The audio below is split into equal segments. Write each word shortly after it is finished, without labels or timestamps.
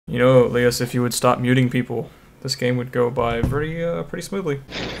You know, Elias, if you would stop muting people, this game would go by pretty smoothly.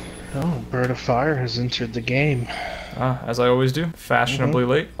 Oh, Bird of Fire has entered the game. Ah, as I always do, fashionably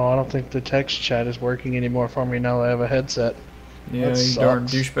late. Oh, I don't think the text chat is working anymore for me now that I have a headset. Yeah, That you darn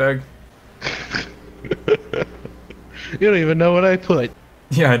sucks. douchebag. You don't even know what I put.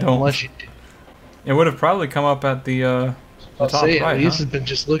 Yeah, I don't. Unless you do. It would have probably come up at the top right, Elias huh? has been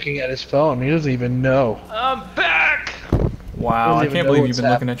just looking at his phone. He doesn't even know. I'm back! Wow, I Doesn't even can't know believe you've what's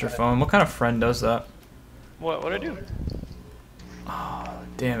been looking at your happening. phone. What kind of friend does that? What'd I do? Oh,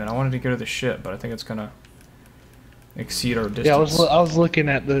 damn it, I wanted to go to the ship, but I think it's gonna exceed our distance. Yeah, I was looking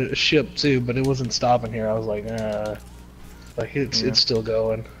at the ship too, but it wasn't stopping here. I was like, it's still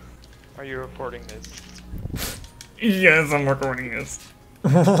going. Are you recording this? Yes, I'm recording this.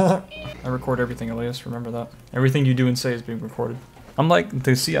 I record everything, Elias, remember that. Everything you do and say is being recorded. I'm like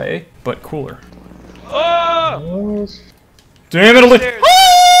the CIA, but cooler. Oh! Damn it, Elias! Upstairs.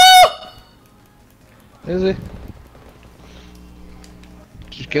 Ah! Is he?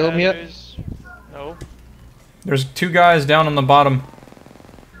 Did you kill him yet? No. There's two guys down on the bottom.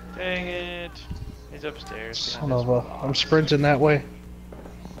 Dang it. He's upstairs. Son of a... I'm sprinting that way.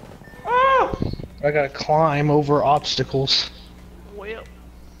 Oh! I gotta climb over obstacles. Well.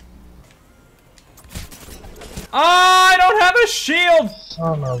 I don't have a shield!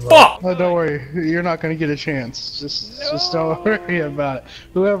 Son of a... Fuck! Oh, don't worry. You're not gonna get a chance. Just don't worry about it.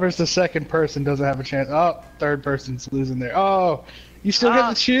 Whoever's the second person doesn't have a chance. Oh, third person's losing there. Oh, you still get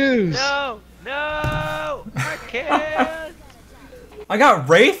to choose. No! No! I can't! I got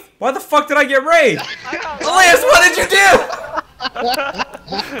Wraith? Why the fuck did I get Wraith? Elias, what did you do?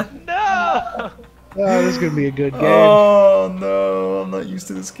 No! Oh, this is gonna be a good game. Oh no, I'm not used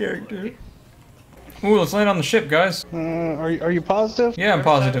to this character. Ooh, let's land on the ship, guys. Are you positive? Yeah, I'm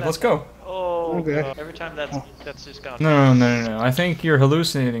positive. Let's go. Oh, Okay. God. Every time that's just gone. No. I think you're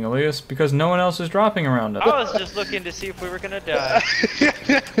hallucinating, Elias, because no one else is dropping around us. I was just looking to see if we were gonna die.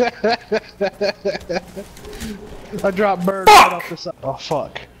 I dropped bird right off the side. Oh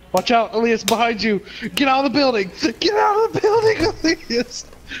fuck! Watch out, Elias, behind you! Get out of the building! Get out of the building, Elias!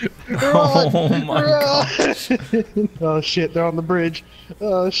 Oh my gosh. Oh shit, they're on the bridge.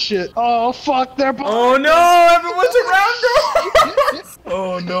 Oh shit. Oh fuck, they're Oh no, everyone's around us!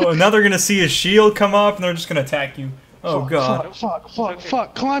 Oh no, and now they're gonna see a shield come up and they're just gonna attack you. Oh god. Fuck.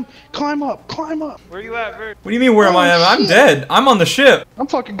 Climb up. Where you at, Bird? What do you mean, where am I at? I'm shit. dead. I'm on the ship. I'm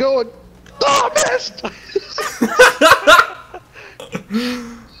fucking going. Oh, I missed!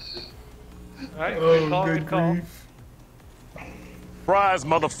 Alright, good call, good call. Surprise,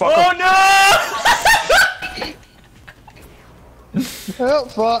 motherfucker! Oh no! Oh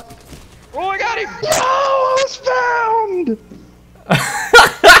fuck. Oh, I got him! Oh, I was found!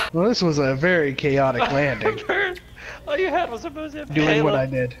 Well, this was a very chaotic landing. Bird, all you had was a Mozambique. Doing what I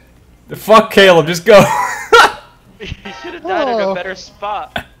did. Fuck Caleb, just go. You should have died at a better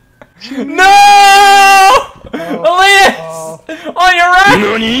spot. No! Elias! On your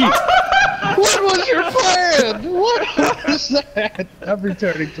right! What was your plan? What was that? I'm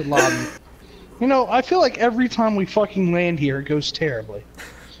returning to lobby. You know, I feel like every time we fucking land here, it goes terribly.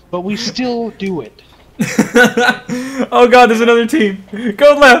 But we still do it. Oh god, there's another team.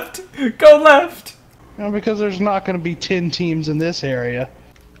 Go left! Go left! You know, because there's not going to be 10 teams in this area.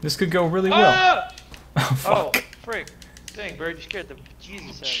 This could go really well. Ah! Oh, fuck. Oh, frick. Dang, Bird, you scared the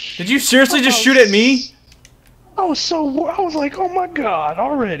Jesus out of me. Did you seriously just shoot at me? I was like, oh my god,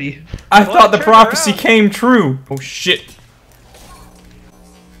 already. I Well, thought the turn prophecy around. came true. Oh shit.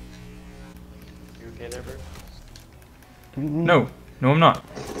 You okay there, Bird? No, I'm not.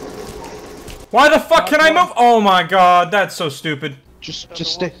 Why the fuck can I move? Oh my god, that's so stupid. Just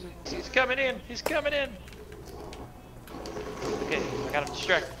stay. He's coming in. He's coming in. Okay, I got him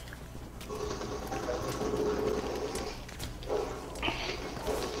distracted.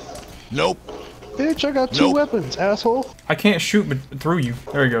 Nope. Bitch, I got 2 weapons, asshole. I can't shoot through you.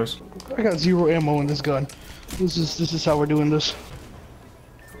 There he goes. I got 0 ammo in this gun. This is how we're doing this.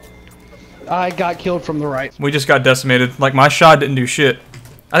 I got killed from the right. We just got decimated. Like, my shot didn't do shit.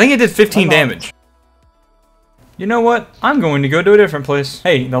 I think it did 15 damage. You know what? I'm going to go to a different place.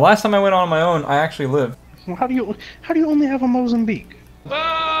 Hey, the last time I went on my own, I actually lived. How do you only have a Mozambique?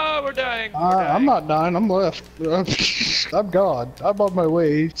 Ah, we're dying. We're dying. I'm not dying. I'm left. I'm gone. I'm on my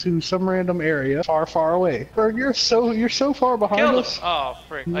way to some random area far away. Berg, you're so far behind Killed him. us. Oh,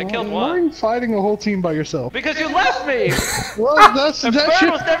 frick. I killed Why are one. you fighting a whole team by yourself? Because you left me! Well, The bird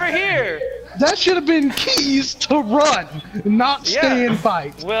was never here! that should have been keys to run, not stay and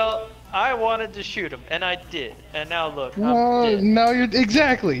fight. Well, I wanted to shoot him, and I did. And now look, I'm No, dead. no, you're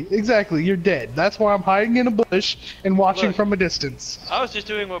exactly. You're dead. That's why I'm hiding in a bush and watching Look. from a distance. I was just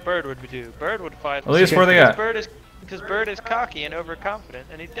doing what Bird would do. Bird would fight. At least where they at? Because Bird is cocky and overconfident,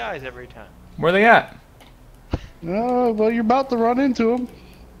 and he dies every time. Where they at? Oh, well, you're about to run into him.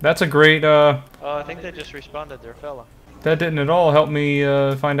 That's a great, Oh, I think they just responded their fella. that didn't at all help me,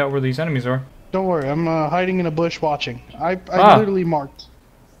 find out where these enemies are. Don't worry, I'm hiding in a bush watching. I Ah. literally marked.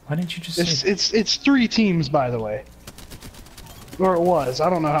 Why didn't you just say It's 3 teams, by the way. Or it was. I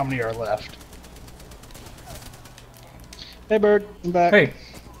don't know how many are left. Hey, Bird. I'm back. Hey.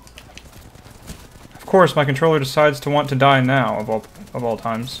 Of course, my controller decides to want to die now, of all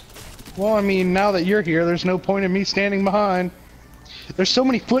times. Well, I mean, now that you're here, there's no point in me standing behind. There's so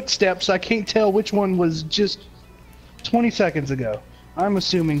many footsteps, I can't tell which one was just 20 seconds ago. I'm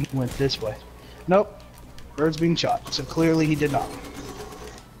assuming he went this way. Nope. Bird's being shot, so clearly he did not.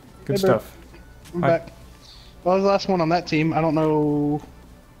 Good Hey, Bird. stuff. I'm Hi. back. Well, I was the last one on that team. I don't know.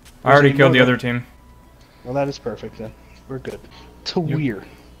 I already There's killed the another- other team. Well, that is perfect then. We're good. To weird.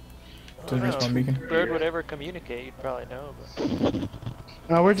 Did respawn beacon? If Bird would ever communicate, you'd probably know. But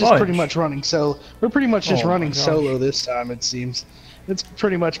No, we're just Fudge. pretty much running solo. We're pretty much just Oh my running gosh. solo this time, it seems. It's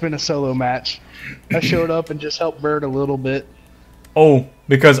pretty much been a solo match. I showed up and just helped Bird a little bit. Oh,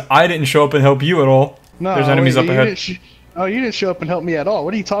 because I didn't show up and help you at all. No, There's enemies wait, up you ahead. didn't oh, you didn't show up and help me at all.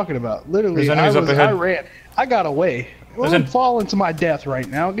 What are you talking about? Literally, There's enemies up ahead. I ran. I got away. Well, There's I'm an- falling to my death right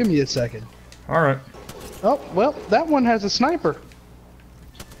now. Give me a second. Alright. Oh, well, that one has a sniper.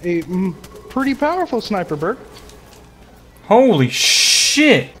 A pretty powerful sniper, Bird. Holy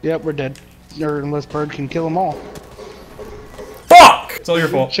shit! Yep, we're dead. Or unless Bird can kill them all. Fuck! It's all your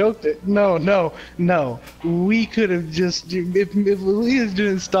fault. Choked it. No. We could have just if Elias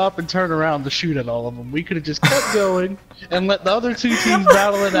didn't stop and turn around to shoot at all of them, we could have just kept going and let the other 2 teams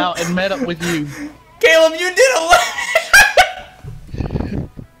battle it out and met up with you. Caleb, you did a lot!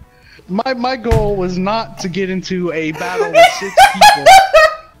 My goal was not to get into a battle with 6 people.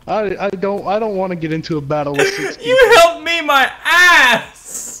 I don't want to get into a battle with 6 people. You helped me my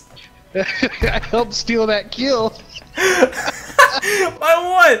ass! I helped steal that kill. By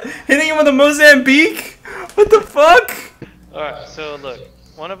what? Hitting him with a Mozambique? What the fuck? alright, so look,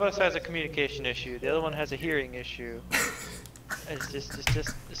 one of us has a communication issue, the other one has a hearing issue. It's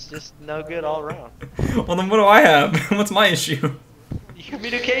just no good all around. Well then what do I have? What's my issue?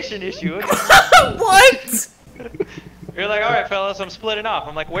 Communication issue. What? You're like, alright fellas, I'm splitting off.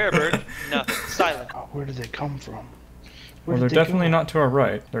 I'm like, where, Bird? Nothing. Silent. Oh, where did they come from? Well, Where they're did they definitely go? not to our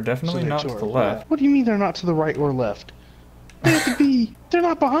right. They're definitely So they're not to our the left. What do you mean they're not to the right or left? They have to be. They're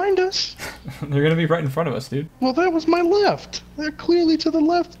not behind us. They're gonna be right in front of us, dude. Well, that was my left. They're clearly to the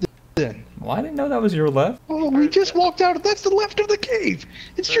left then. Well, I didn't know that was your left. Oh, we just walked out. That's the left of the cave.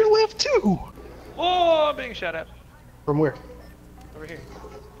 It's your left too. Whoa, I'm being shot at. From where? Over here.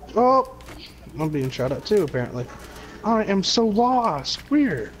 Oh, I'm being shot at too, apparently. I am so lost.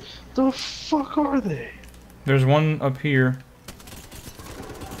 Where the fuck are they? There's one up here.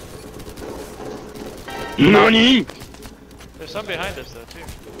 NANI?! There's some behind us though too.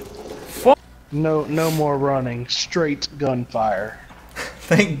 Fuck. No more running. Straight gunfire.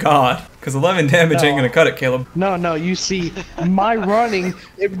 Thank God. Because 11 damage ain't No. gonna cut it, Caleb. No, you see, my running,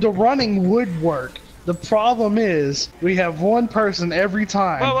 if the running would work. The problem is, we have one person every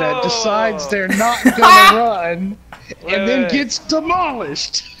time Whoa, whoa, that whoa, decides whoa. they're not gonna run, Wait, and then wait. gets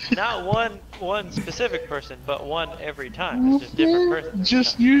demolished. Not one specific person, but one every time. It's just different person.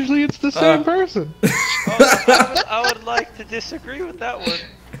 Just usually it's the same person. Oh, I would like to disagree with that one.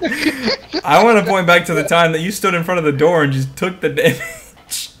 I want to point back to the time that you stood in front of the door and just took the damage.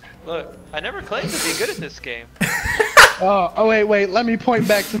 Look, I never claimed to be good at this game. Oh, wait, let me point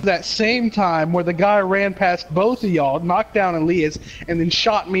back to that same time where the guy ran past both of y'all, knocked down Elias, and then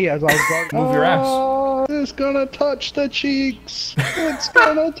shot me as I was guarding. Move your ass. Oh, it's gonna touch the cheeks. It's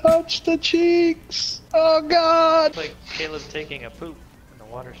gonna touch the cheeks. Oh, God. It's like Caleb taking a poop and the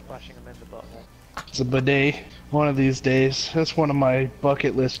water splashing him in the butthole. It's a bidet. One of these days. That's one of my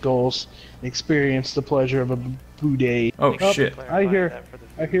bucket list goals. Experience the pleasure of a bidet. Oh, Thanks for shit. clarifying I hear- that for the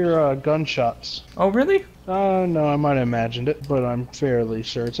I hear gunshots. Oh, really? No, I might have imagined it, but I'm fairly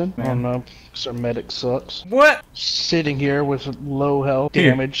certain. Man. Oh no, our medic sucks. What? Sitting here with low health,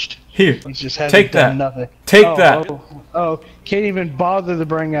 Here. damaged. Here. He just hasn't Take done that. nothing. Take Oh, that. Oh, can't even bother to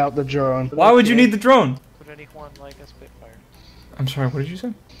bring out the drone. Why would you need the drone? Would anyone like a Spitfire? I'm sorry, what did you say?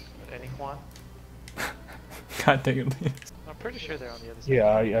 Would anyone? God dang it. I'm pretty sure they're on the other side.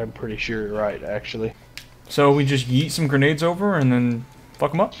 Yeah, I'm pretty sure you're right, actually. So we just yeet some grenades over and then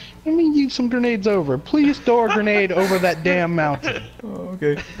fuck them up? Let me use some grenades over. Please throw a grenade over that damn mountain. Oh,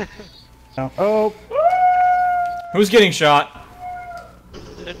 okay. Oh, Who's getting shot?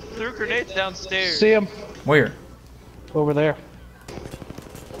 It threw grenades downstairs. see him Where? over there.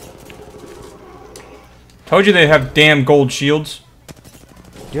 Told you they have damn gold shields.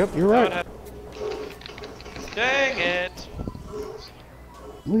 Yep, you're right. Dang it!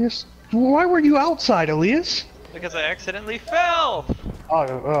 Elias, why were you outside, Elias? Because I accidentally fell!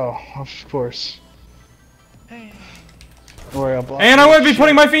 Oh, of course. Don't worry, I'll block And I you. would be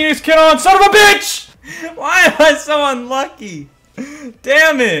putting my Phoenix kit on, son of a bitch! Why am I so unlucky?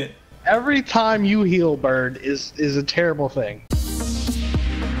 Damn it! Every time you heal, Bird, is a terrible thing.